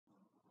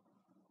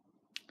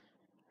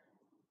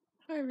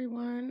Hi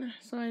everyone,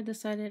 so I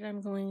decided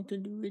I'm going to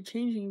do a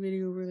changing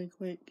video really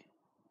quick.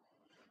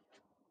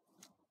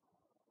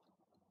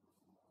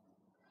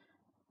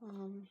 Hold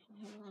on,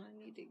 I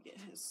need to get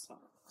his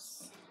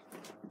socks.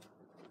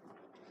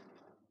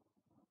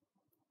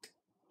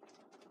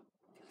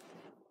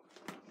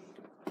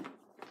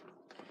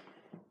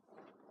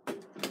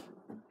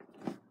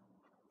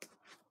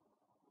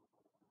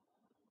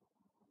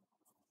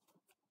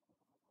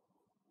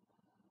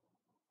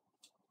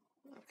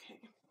 Okay.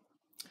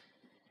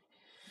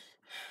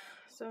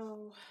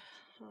 So,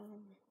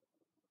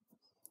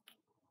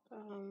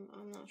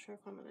 I'm not sure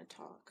if I'm gonna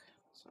talk,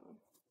 so.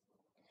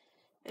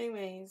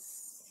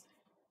 Anyways,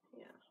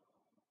 yeah.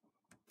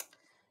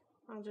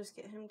 I'll just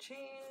get him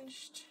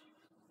changed,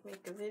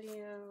 make a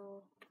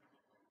video,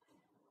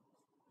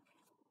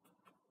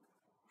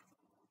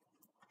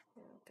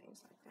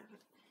 things like that.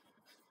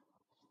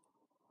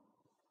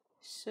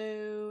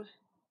 So,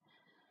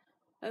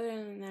 other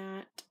than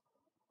that,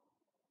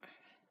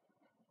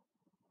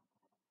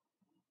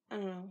 I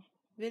don't know,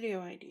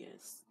 video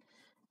ideas.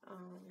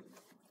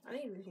 I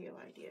need video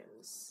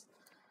ideas.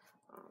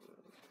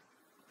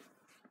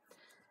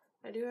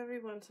 I do every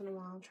once in a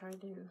while try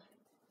to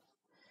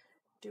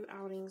do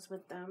outings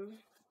with them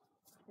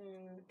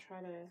and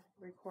try to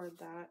record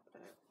that,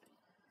 but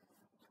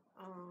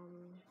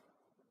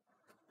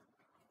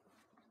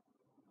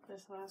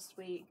this last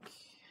week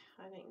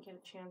I didn't get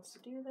a chance to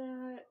do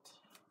that,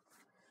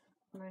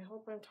 and I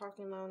hope I'm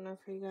talking loud enough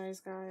for you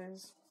guys.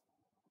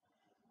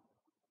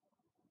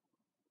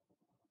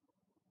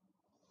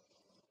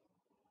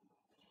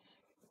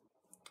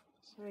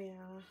 So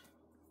yeah,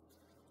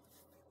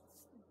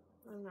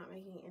 I'm not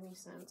making any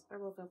sense. I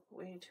woke up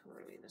way too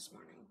early this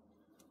morning.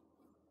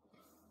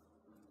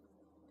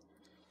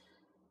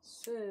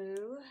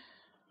 So,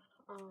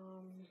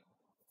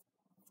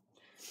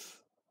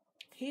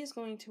 he's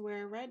going to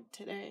wear red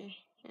today,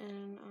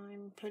 and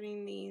I'm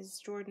putting these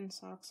Jordan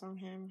socks on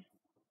him,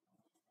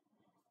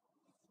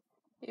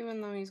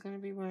 even though he's going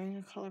to be wearing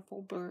a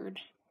colorful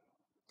bird.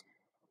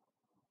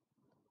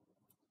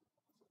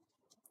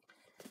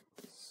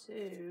 So,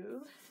 I'll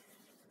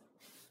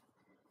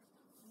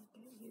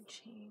get you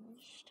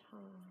changed, huh?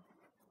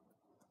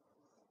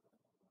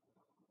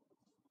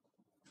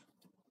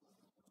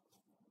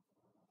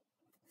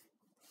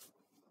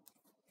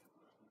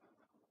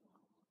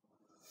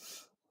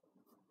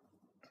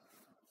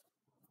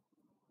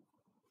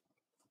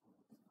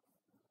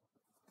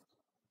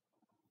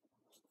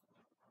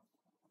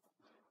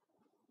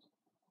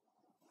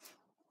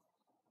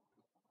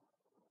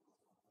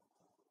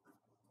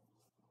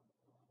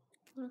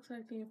 Looks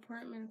like the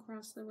apartment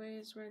across the way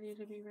is ready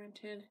to be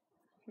rented.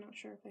 I'm not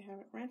sure if they have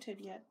it rented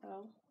yet,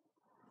 though.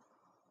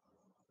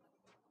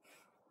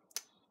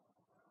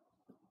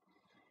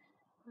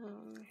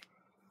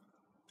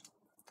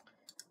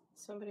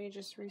 Somebody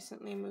just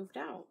recently moved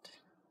out.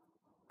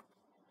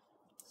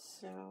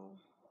 So,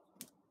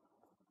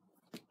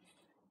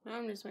 now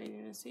I'm just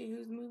waiting to see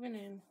who's moving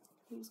in.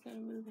 Who's gonna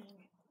move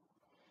in?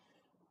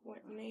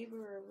 What neighbor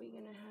are we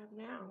gonna have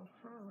now,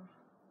 huh?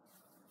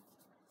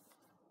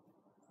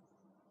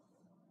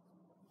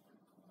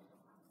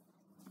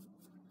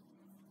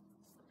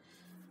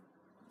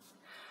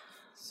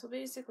 So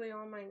basically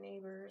all my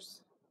neighbors,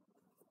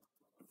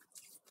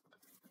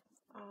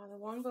 the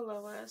one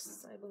below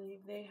us, I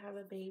believe they have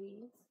a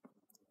baby.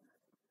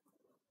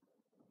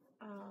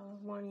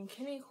 One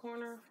kitty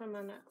corner from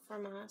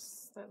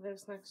us that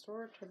lives next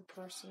door to the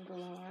person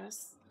below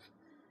us,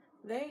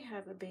 they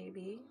have a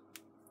baby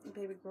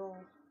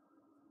girl,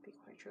 to be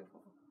quite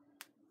truthful.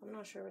 I'm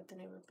not sure what the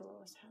neighbor below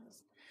us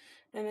has.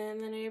 And then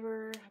the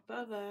neighbor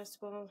above us,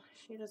 well,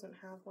 she doesn't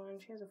have one.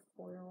 She has a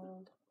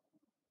 4-year-old.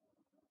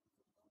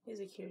 He's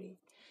a cutie.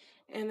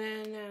 And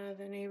then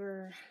the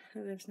neighbor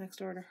who lives next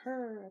door to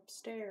her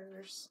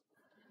upstairs,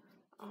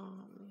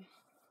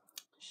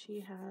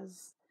 she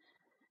has,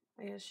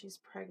 I guess she's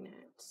pregnant,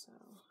 so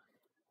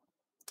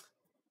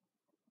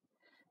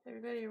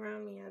everybody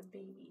around me has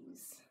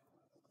babies.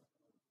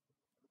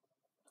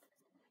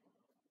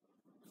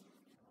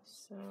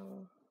 So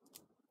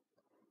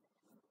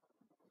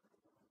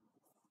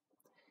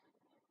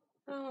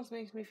it almost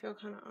makes me feel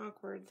kind of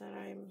awkward that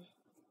I'm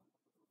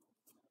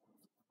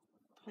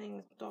playing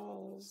with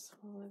dolls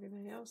while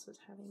everybody else is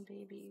having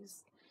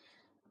babies.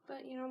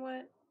 But you know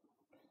what?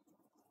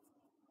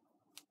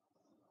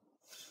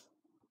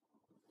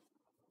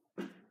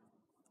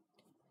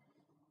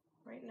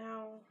 Right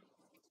now,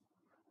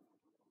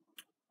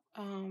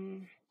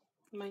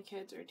 my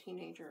kids are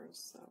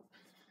teenagers, so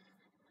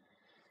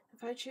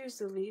if I choose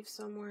to leave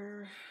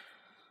somewhere,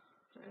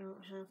 I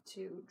don't have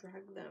to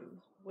drag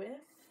them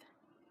with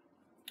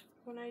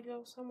when I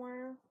go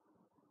somewhere.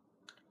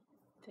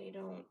 They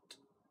don't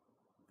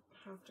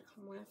have to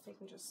come with, they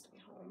can just stay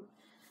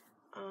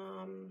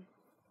home.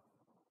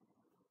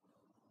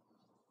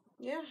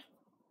 Yeah,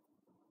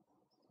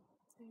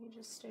 they can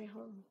just stay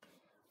home.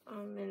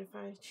 And if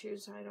I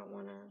choose I don't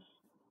want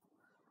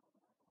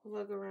to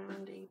lug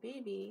around a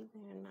baby,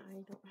 then I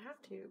don't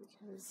have to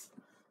because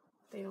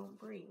they don't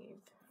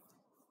breathe.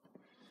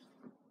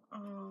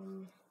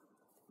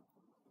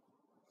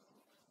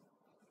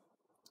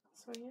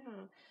 So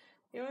yeah,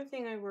 the only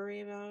thing I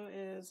worry about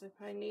is if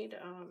I need,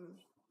 I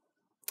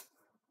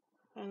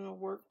don't know,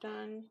 work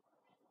done,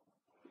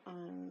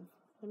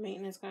 the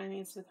maintenance guy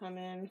needs to come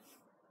in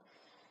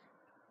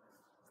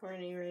for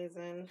any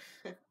reason.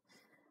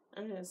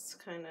 I'm just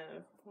kind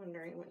of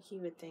wondering what he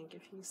would think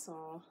if he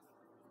saw.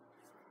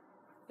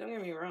 Don't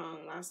get me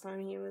wrong, last time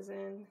he was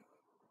in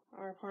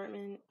our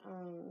apartment,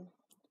 I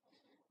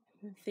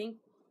think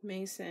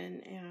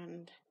Mason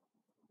and,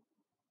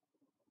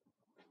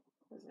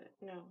 was it?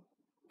 No.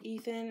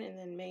 Ethan and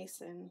then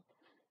Mason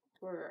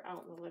were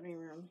out in the living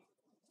room.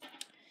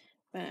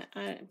 But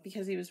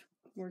because he was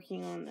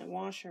working on the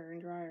washer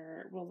and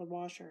dryer, well, the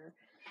washer,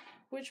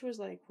 which was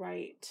like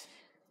right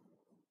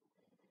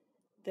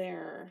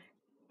there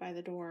by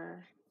the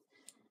door,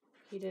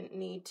 he didn't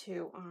need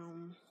to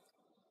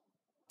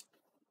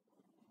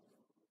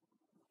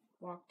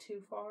walk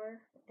too far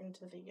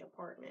into the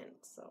apartment.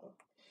 So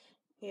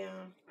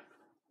yeah,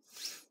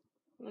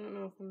 I don't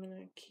know if I'm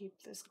gonna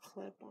keep this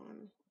clip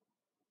on.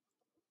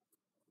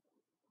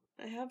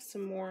 I have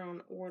some more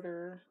on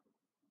order.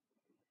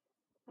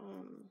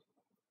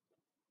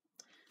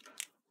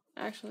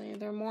 Actually,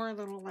 they're more a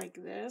little like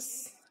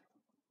this.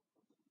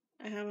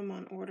 I have them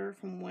on order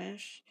from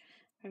Wish.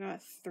 I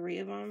got 3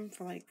 of them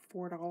for like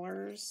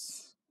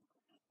 $4.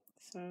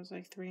 So it was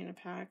like 3 in a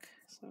pack.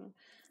 So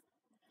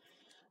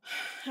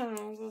I don't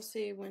know. We'll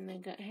see when they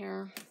get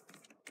here.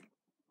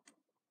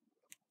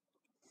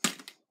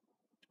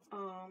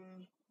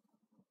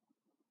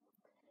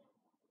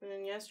 And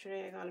then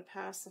yesterday I got a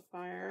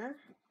pacifier.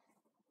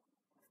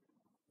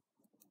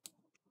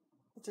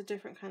 It's a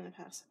different kind of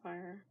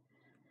pacifier.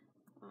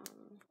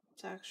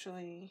 It's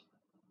actually,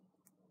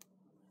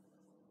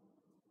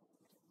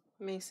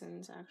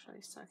 Mason's actually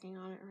sucking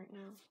on it right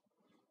now.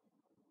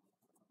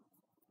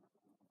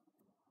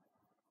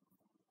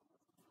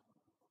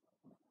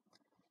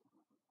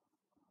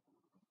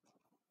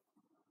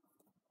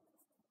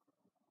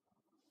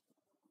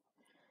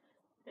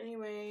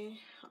 Anyway,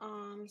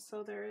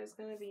 so there is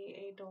going to be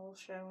a doll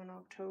show in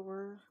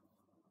October,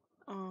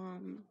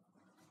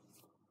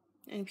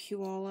 in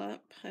Puyallup.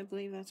 I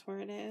believe that's where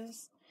it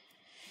is.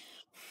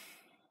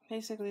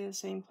 Basically the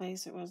same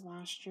place it was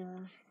last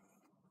year.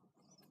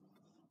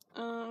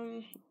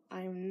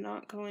 I'm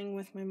not going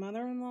with my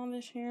mother-in-law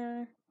this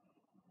year.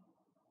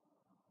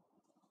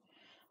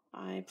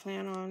 I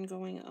plan on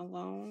going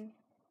alone,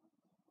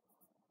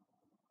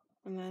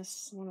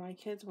 unless one of my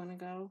kids want to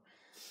go.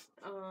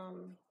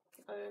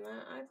 Other than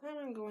that, I plan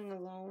on going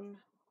alone.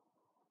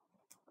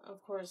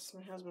 Of course,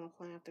 my husband will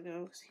probably have to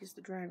go because he's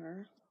the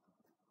driver.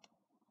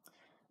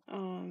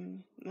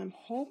 I'm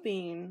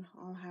hoping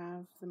I'll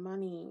have the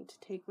money to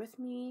take with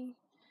me,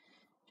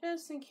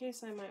 just in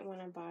case I might want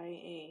to buy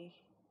a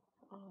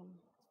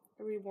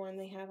Reborn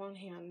they have on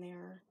hand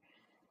there.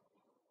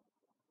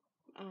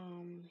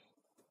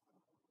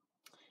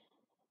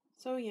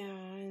 So yeah,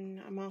 and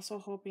I'm also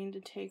hoping to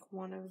take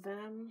one of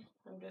them.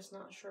 I'm just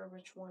not sure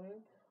which one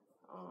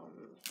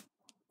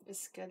is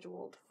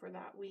scheduled for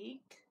that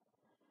week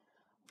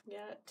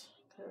yet,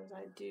 because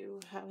I do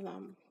have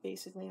them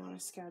basically on a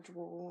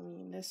schedule. I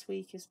mean, this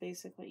week is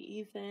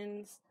basically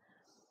Ethan's,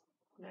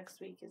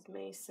 next week is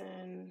Mason,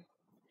 and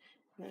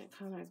then it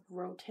kind of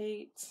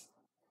rotates.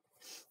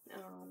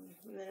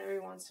 And then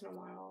every once in a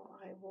while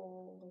I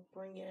will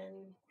bring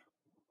in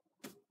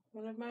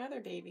one of my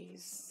other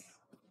babies.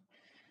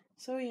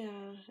 So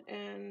yeah,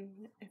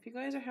 and if you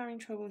guys are having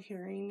trouble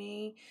hearing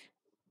me,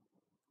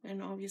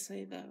 and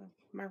obviously the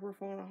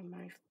microphone on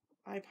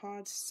my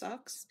iPod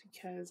sucks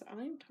because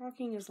I'm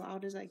talking as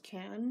loud as I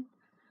can.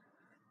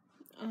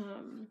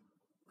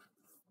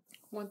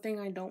 One thing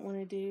I don't want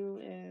to do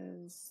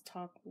is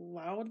talk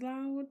loud,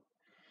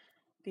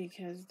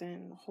 because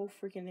then the whole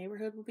freaking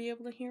neighborhood will be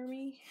able to hear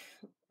me.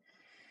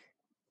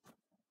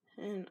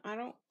 And I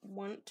don't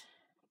want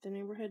the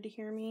neighborhood to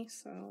hear me,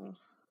 so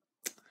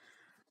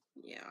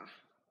yeah.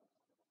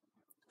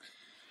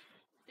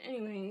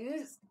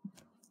 Anyways,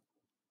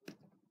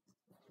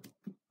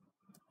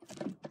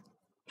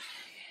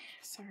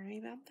 sorry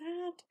about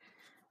that.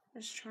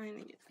 Just trying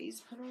to get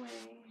these put away.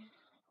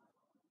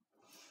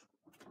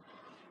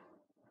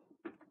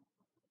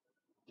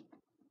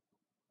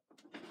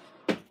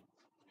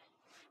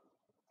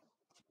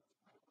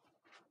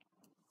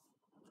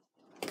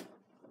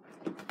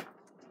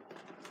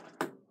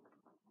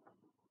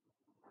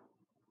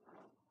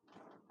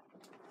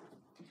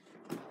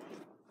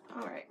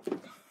 Alright.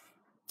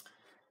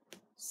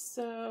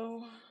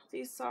 So,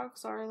 these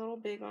socks are a little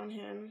big on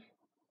him.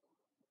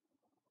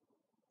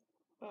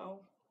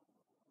 Well,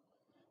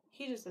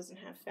 he just doesn't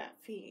have fat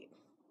feet.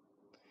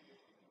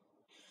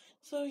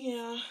 So,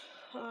 yeah.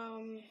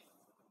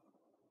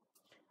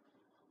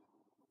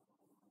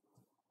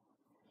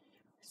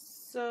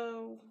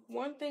 So,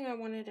 one thing I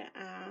wanted to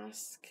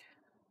ask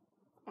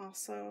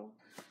also,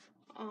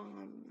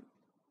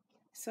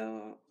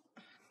 so,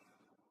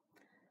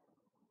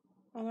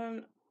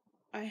 although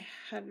I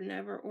have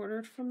never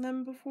ordered from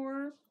them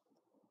before,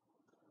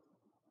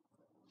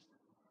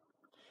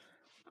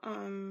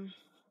 And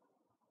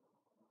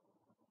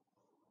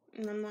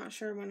I'm not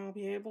sure when I'll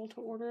be able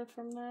to order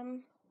from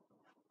them.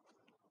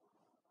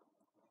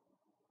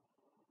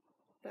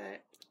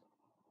 But,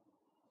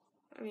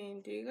 I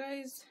mean, do you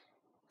guys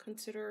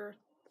consider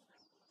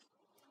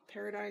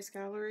Paradise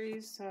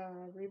Galleries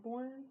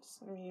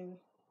Reborns? I mean,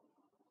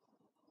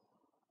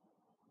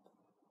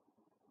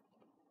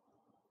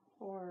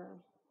 or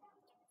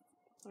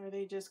are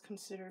they just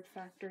considered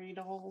factory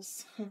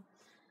dolls?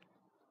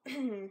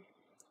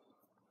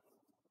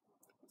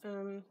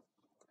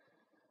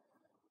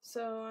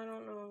 So I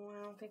don't know.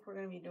 I don't think we're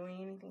going to be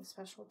doing anything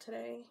special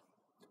today.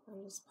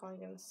 I'm just probably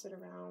going to sit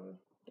around,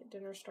 get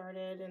dinner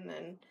started, and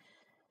then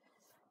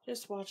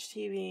just watch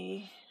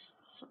TV.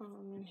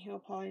 And he'll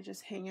probably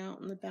just hang out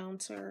in the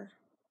bouncer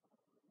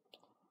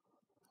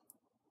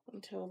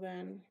until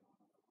then,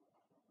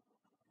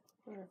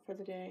 or for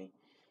the day.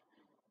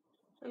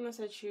 Unless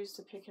I choose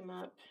to pick him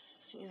up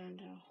and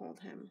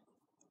hold him.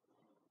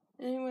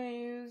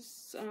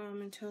 Anyways,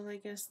 until I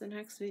guess the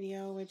next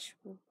video, which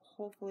will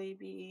hopefully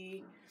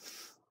be,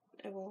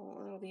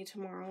 it'll be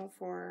tomorrow,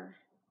 for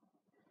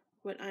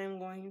what I'm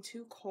going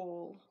to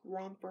call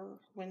Romper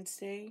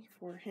Wednesday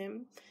for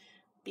him,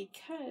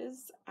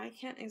 because I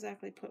can't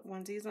exactly put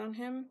onesies on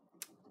him,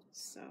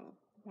 so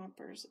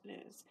rompers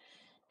it is.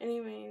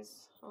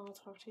 Anyways, I'll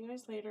talk to you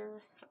guys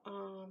later.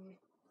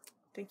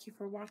 Thank you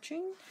for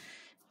watching,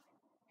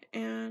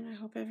 and I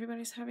hope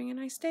everybody's having a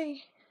nice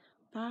day.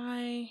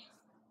 Bye.